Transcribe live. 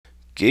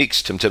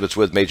Geeks, Tim Tibbetts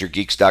with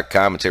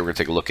MajorGeeks.com, and today we're going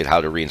to take a look at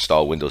how to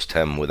reinstall Windows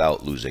 10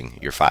 without losing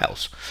your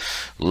files.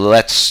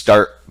 Let's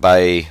start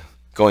by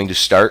going to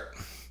Start,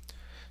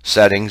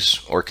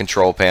 Settings, or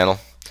Control Panel,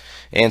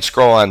 and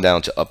scroll on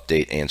down to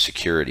Update and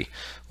Security.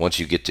 Once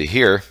you get to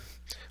here,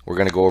 we're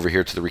going to go over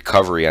here to the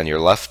Recovery on your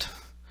left,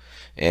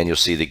 and you'll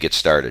see the Get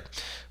Started.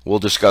 We'll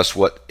discuss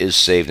what is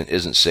saved and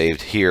isn't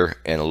saved here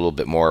and a little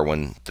bit more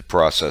when the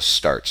process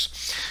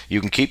starts. You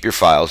can keep your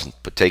files,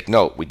 but take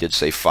note, we did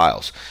say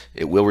files.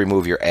 It will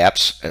remove your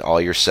apps and all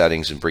your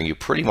settings and bring you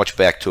pretty much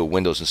back to a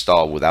Windows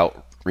install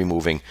without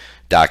removing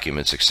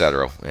documents,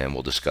 etc. And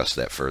we'll discuss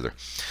that further.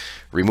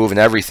 Removing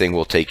everything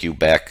will take you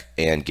back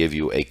and give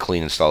you a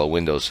clean install of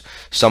Windows.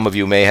 Some of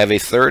you may have a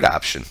third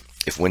option.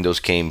 If Windows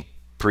came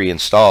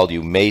pre-installed,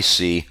 you may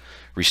see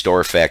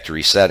Restore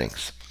Factory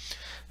Settings.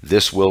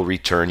 This will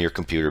return your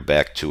computer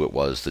back to it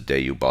was the day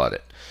you bought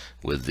it,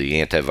 with the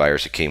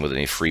antivirus it came with,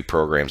 any free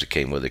programs it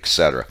came with,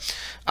 etc.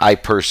 I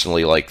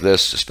personally like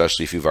this,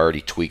 especially if you've already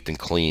tweaked and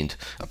cleaned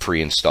a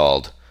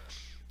pre-installed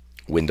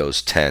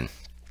Windows 10,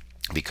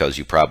 because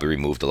you probably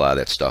removed a lot of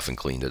that stuff and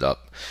cleaned it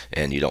up,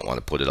 and you don't want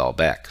to put it all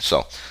back.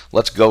 So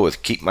let's go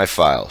with Keep My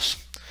Files.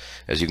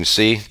 As you can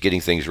see,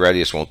 getting things ready,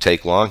 this won't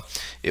take long.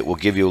 It will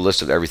give you a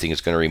list of everything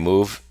it's going to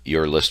remove.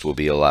 Your list will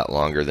be a lot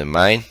longer than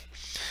mine,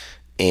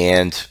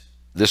 and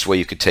this way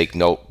you could take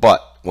note,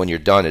 but when you're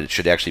done, it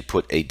should actually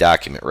put a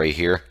document right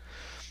here.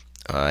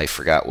 I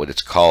forgot what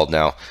it's called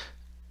now,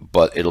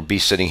 but it'll be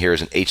sitting here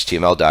as an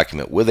HTML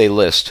document with a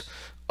list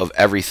of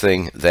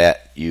everything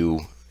that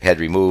you had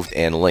removed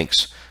and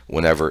links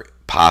whenever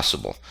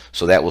possible.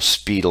 So that will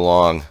speed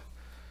along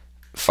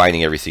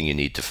finding everything you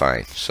need to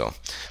find. So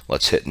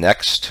let's hit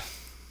Next.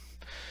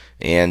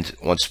 And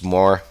once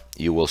more,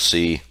 you will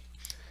see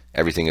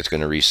everything that's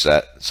going to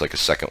reset. It's like a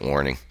second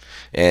warning.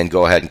 And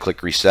go ahead and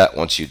click Reset.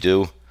 Once you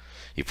do,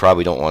 you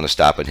probably don't want to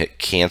stop and hit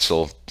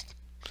Cancel,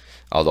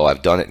 although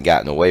I've done it and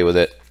gotten away with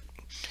it.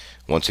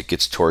 Once it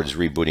gets towards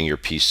rebooting your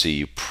PC,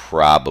 you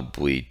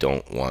probably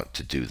don't want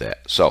to do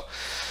that. So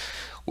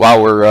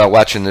while we're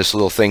watching this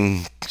little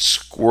thing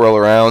squirrel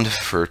around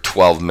for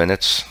 12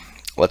 minutes,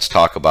 let's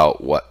talk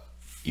about what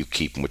you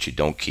keep and what you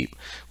don't keep.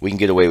 We can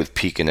get away with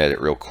peeking at it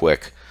real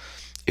quick.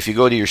 If you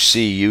go to your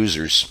C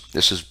users,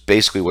 this is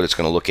basically what it's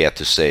going to look at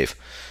to save.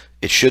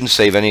 It shouldn't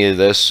save any of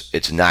this.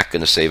 It's not going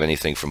to save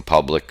anything from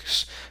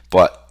publics,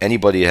 but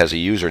anybody that has a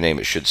username,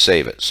 it should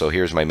save it. So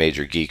here's my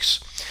Major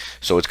Geeks.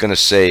 So it's going to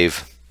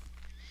save,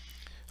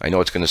 I know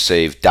it's going to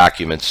save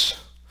documents,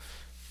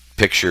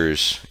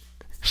 pictures.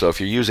 So if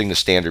you're using the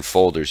standard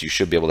folders, you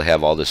should be able to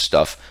have all this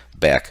stuff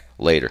back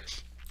later.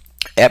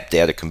 App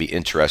data can be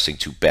interesting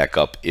to back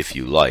up if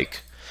you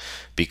like,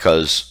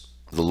 because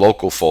the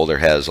local folder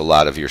has a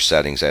lot of your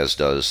settings, as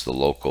does the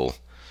local,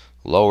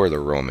 lower the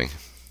roaming.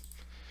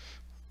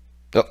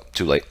 Oh,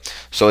 too late.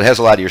 So it has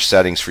a lot of your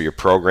settings for your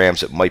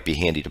programs. It might be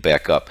handy to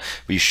back up.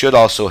 But you should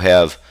also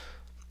have,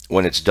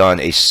 when it's done,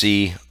 a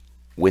C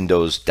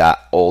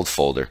Windows.old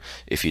folder.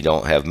 If you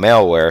don't have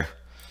malware,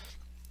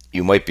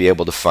 you might be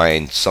able to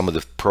find some of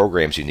the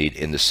programs you need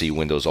in the C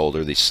Windows old,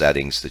 or the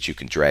settings that you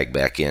can drag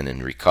back in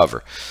and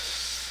recover.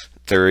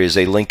 There is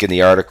a link in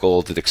the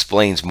article that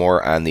explains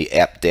more on the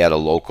app data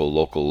local,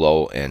 local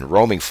low, and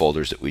roaming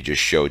folders that we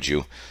just showed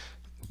you.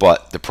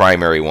 But the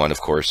primary one,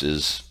 of course,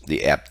 is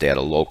the app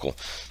data local.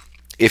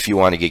 If you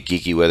want to get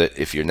geeky with it,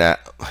 if you're not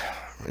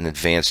an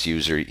advanced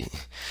user,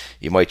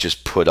 you might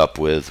just put up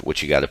with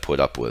what you got to put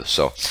up with.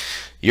 So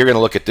you're going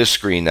to look at this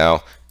screen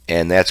now,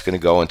 and that's going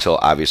to go until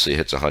obviously it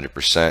hits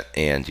 100%,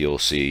 and you'll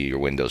see your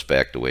Windows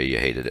back the way you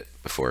hated it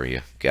before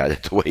you got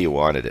it the way you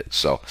wanted it.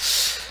 So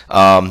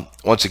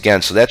once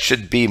again, so that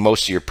should be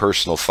most of your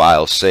personal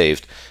files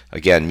saved.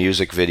 Again,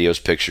 music,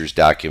 videos, pictures,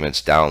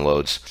 documents,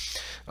 downloads.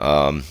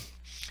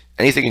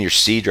 Anything in your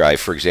C drive,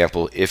 for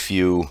example, if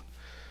you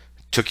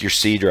took your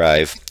C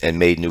drive and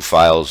made new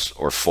files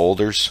or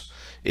folders,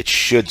 it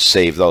should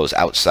save those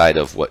outside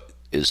of what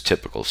is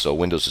typical. So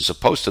Windows is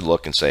supposed to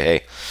look and say,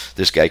 hey,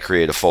 this guy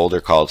created a folder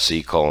called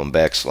C:/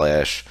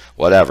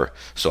 whatever.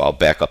 So I'll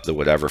back up the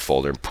whatever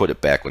folder and put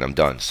it back when I'm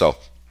done. So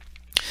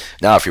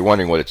now if you're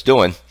wondering what it's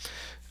doing,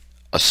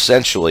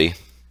 essentially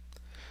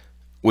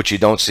what you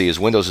don't see is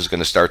Windows is going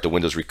to start the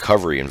Windows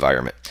recovery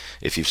environment.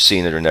 If you've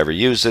seen it or never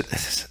used it,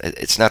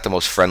 it's not the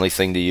most friendly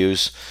thing to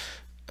use,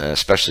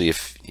 especially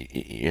if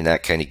you're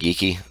not kind of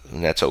geeky,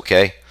 and that's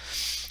okay.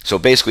 So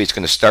basically it's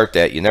going to start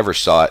that. You never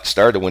saw it.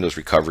 Start a Windows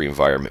recovery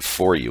environment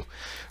for you.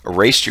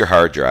 Erased your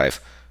hard drive,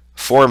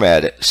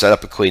 format it, set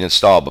up a clean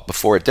install. But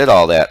before it did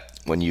all that,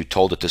 when you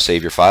told it to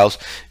save your files,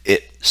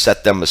 it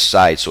set them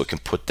aside so it can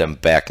put them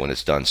back when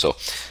it's done. So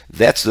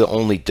that's the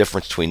only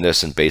difference between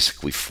this and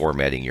basically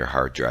formatting your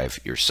hard drive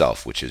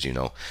yourself, which is, you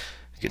know,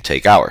 it can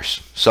take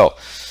hours. So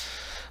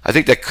I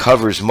think that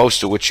covers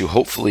most of what you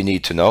hopefully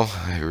need to know.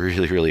 I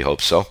really, really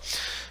hope so.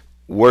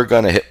 We're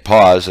going to hit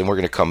pause, and we're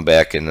going to come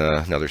back in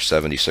another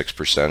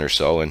 76% or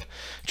so and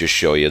just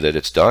show you that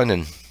it's done,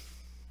 and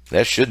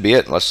that should be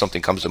it, unless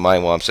something comes to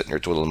mind while I'm sitting here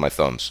twiddling my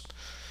thumbs.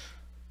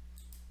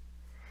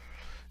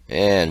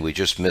 And we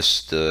just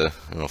missed the,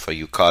 I don't know if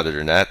you caught it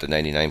or not, the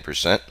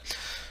 99%.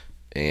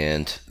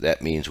 And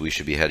that means we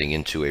should be heading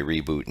into a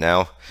reboot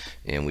now,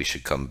 and we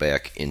should come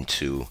back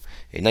into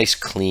a nice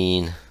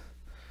clean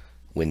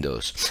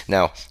Windows.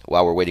 Now,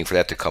 while we're waiting for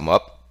that to come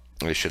up,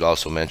 I should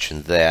also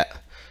mention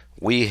that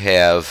we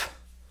have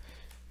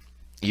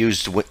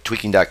used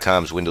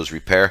tweaking.com's Windows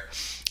Repair.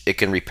 It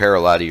can repair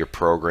a lot of your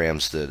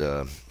programs that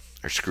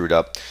are screwed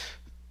up,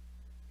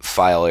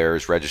 file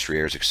errors, registry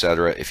errors,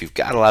 etc. If you've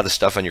got a lot of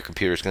stuff on your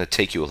computer, it's going to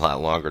take you a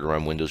lot longer to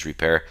run Windows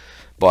Repair.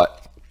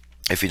 But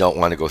if you don't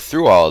want to go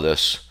through all of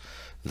this,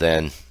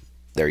 then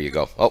there you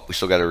go. Oh, we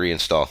still got to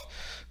reinstall.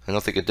 I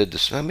don't think it did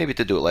this. Maybe it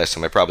did do it last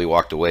time. I probably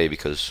walked away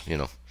because, you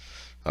know,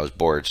 I was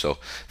bored. So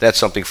that's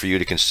something for you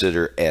to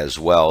consider as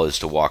well, is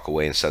to walk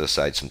away and set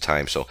aside some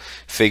time. So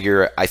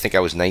figure, I think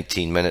I was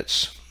 19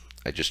 minutes.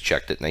 I just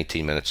checked it,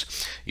 19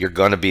 minutes. You're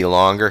going to be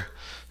longer,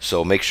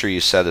 so make sure you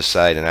set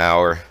aside an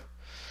hour,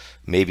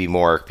 maybe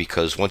more,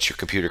 because once your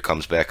computer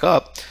comes back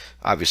up,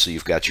 obviously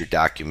you've got your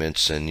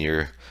documents and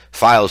your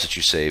files that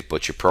you save,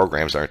 but your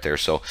programs aren't there.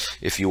 So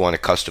if you want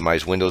to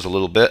customize Windows a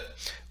little bit,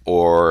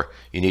 or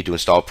you need to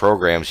install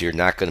programs, you're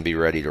not going to be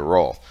ready to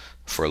roll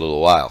for a little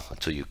while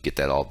until you get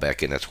that all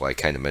back in. That's why I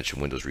kind of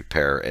mentioned Windows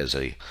Repair as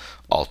a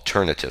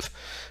alternative.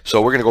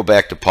 So we're going to go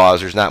back to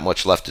pause. There's not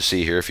much left to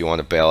see here. If you want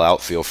to bail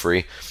out, feel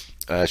free.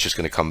 It's just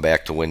going to come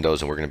back to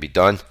Windows and we're going to be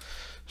done.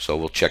 So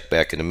we'll check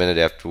back in a minute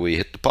after we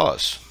hit the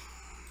pause.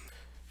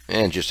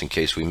 And just in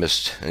case we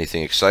missed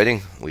anything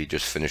exciting, we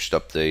just finished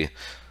up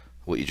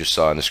what you just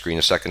saw on the screen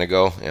a second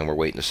ago, and we're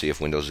waiting to see if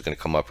Windows is going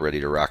to come up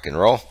ready to rock and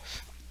roll.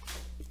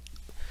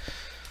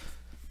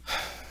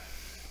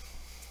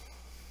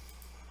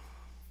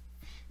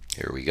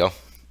 Here we go.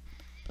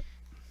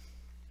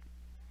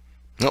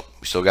 Nope,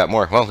 we still got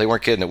more. Well, they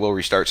weren't kidding. It will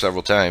restart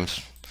several times.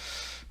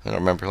 I don't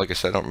remember. Like I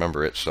said, I don't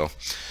remember it. So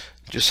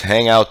just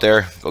hang out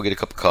there. Go get a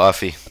cup of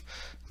coffee.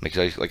 Like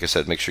I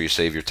said, make sure you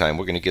save your time.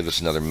 We're going to give this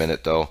another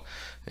minute, though,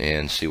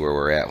 and see where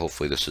we're at.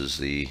 Hopefully this is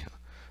the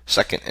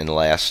second and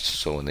last.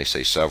 So when they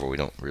say several, we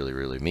don't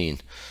really mean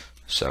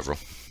several.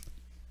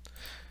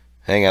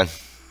 Hang on.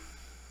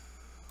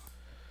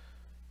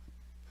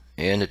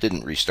 And it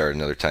didn't restart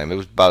another time. It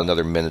was about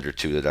another minute or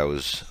two that I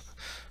was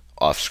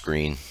off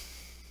screen.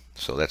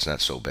 So that's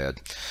not so bad.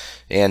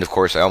 And of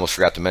course, I almost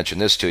forgot to mention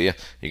this to you.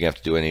 You're going to have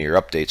to do any of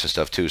your updates and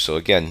stuff too. So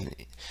again,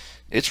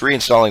 it's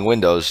reinstalling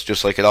Windows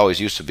just like it always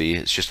used to be.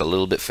 It's just a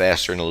little bit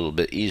faster and a little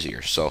bit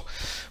easier. So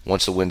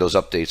once the Windows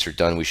updates are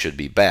done, we should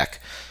be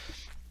back.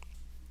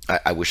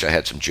 I wish I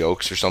had some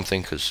jokes or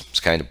something because it's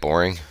kind of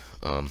boring.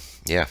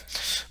 Yeah,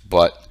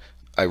 but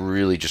I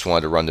really just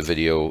wanted to run the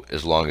video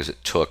as long as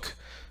it took,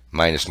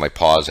 minus my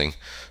pausing,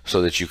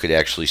 so that you could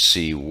actually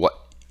see what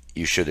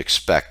you should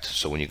expect,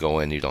 so when you go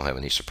in you don't have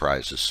any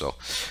surprises. So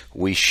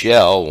we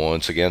shall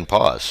once again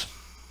pause.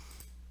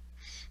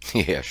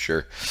 Yeah,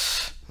 sure.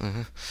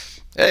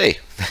 Hey.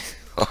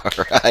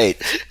 All right.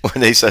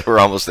 When they said we're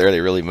almost there,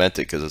 they really meant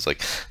it, because it's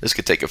like, this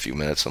could take a few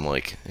minutes. I'm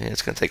like,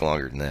 it's going to take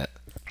longer than that.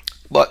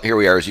 But here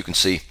we are. As you can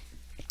see,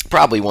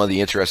 probably one of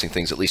the interesting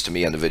things, at least to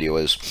me on the video,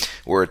 is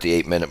we're at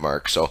the 8-minute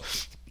mark. So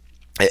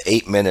at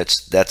 8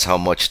 minutes, that's how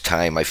much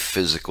time I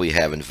physically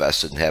have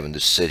invested in having to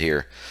sit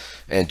here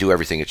and do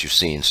everything that you've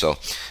seen. So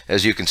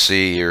as you can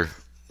see here,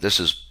 this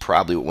is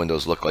probably what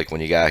Windows looked like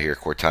when you got here.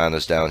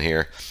 Cortana's down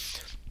here,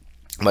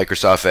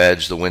 Microsoft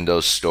Edge, the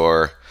Windows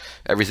Store.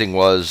 Everything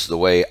was the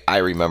way I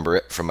remember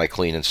it from my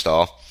clean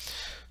install.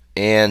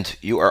 And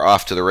you are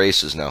off to the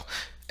races now.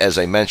 As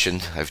I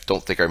mentioned, I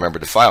don't think I remember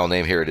the file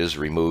name. Here it is,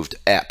 removed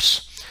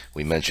apps.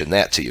 We mentioned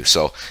that to you.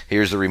 So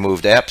here's the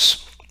removed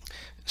apps.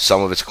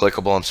 Some of it's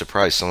clickable. I'm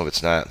surprised some of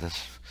it's not.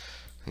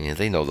 Yeah,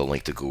 they know the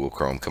link to Google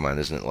Chrome. Come on,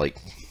 isn't it like,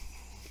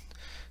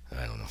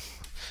 I don't know.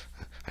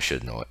 I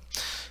should know it.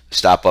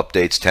 Stop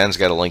updates 10's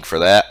got a link for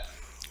that.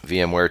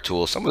 VMware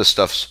tools. Some of the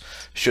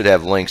stuff should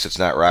have links. It's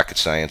not rocket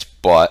science,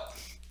 but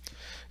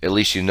at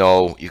least you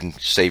know you can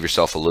save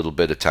yourself a little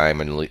bit of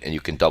time, and you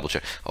can double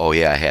check. Oh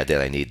yeah, I had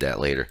that. I need that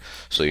later.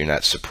 So you're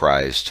not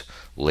surprised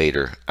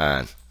later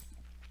on.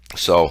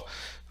 So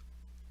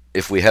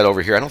if we head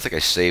over here, I don't think I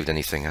saved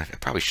anything. I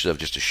probably should have,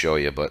 just to show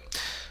you, but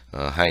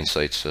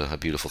hindsight's a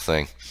beautiful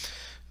thing.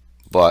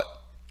 But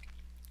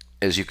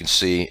as you can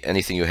see,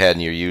 anything you had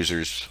in your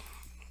users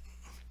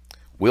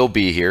will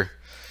be here.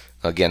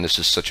 Again, this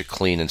is such a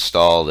clean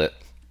install that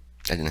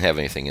I didn't have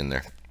anything in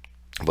there,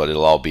 but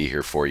it'll all be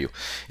here for you.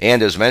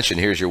 And as mentioned,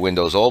 here's your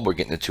Windows old. We're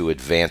getting into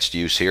advanced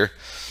use here.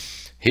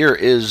 Here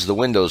is the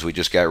Windows we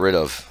just got rid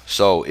of.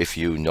 So if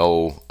you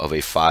know of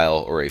a file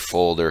or a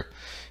folder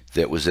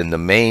that was in the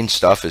main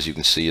stuff, as you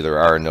can see, there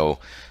are no,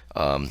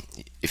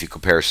 if you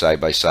compare side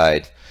by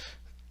side,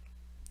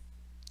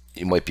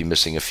 you might be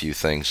missing a few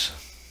things.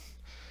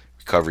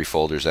 Recovery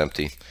folder's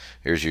empty.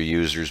 Here's your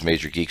users,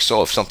 major geeks.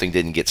 So if something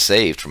didn't get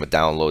saved from a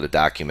downloaded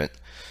document,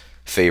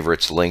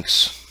 favorites,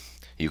 links,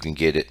 you can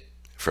get it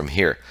from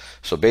here.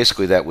 So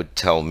basically that would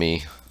tell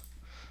me,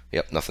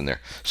 yep, nothing there.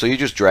 So you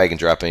just drag and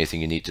drop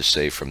anything you need to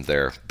save from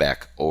there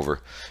back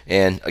over.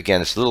 And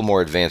again, it's a little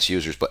more advanced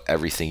users, but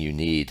everything you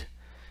need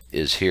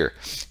is here.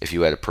 If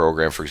you had a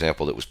program, for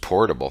example, that was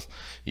portable,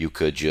 you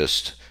could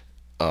just,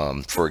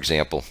 for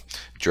example,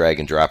 drag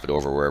and drop it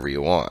over wherever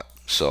you want.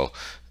 So,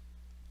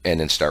 and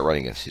then start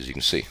running it, as you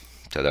can see.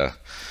 Ta-da.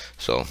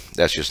 So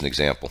that's just an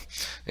example.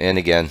 And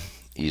again,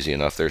 easy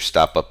enough. There's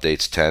stop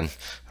updates 10. I'm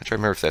trying to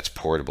remember if that's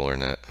portable or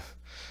not.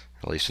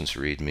 License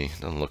readme.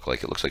 Doesn't look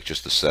like it. Looks like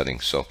just the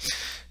settings. So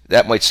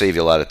that might save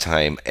you a lot of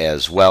time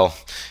as well.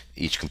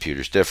 Each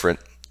computer's different.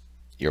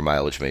 Your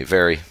mileage may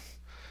vary.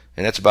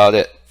 And that's about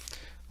it.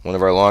 One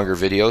of our longer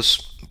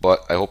videos,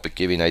 but I hope it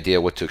gave you an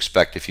idea what to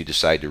expect if you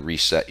decide to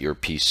reset your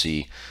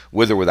PC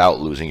with or without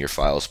losing your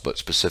files, but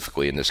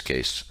specifically in this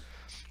case,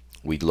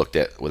 we looked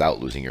at without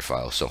losing your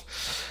files. So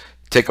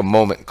take a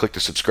moment and click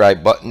the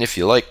subscribe button if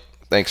you like.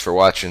 Thanks for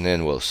watching,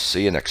 and we'll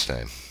see you next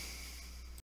time.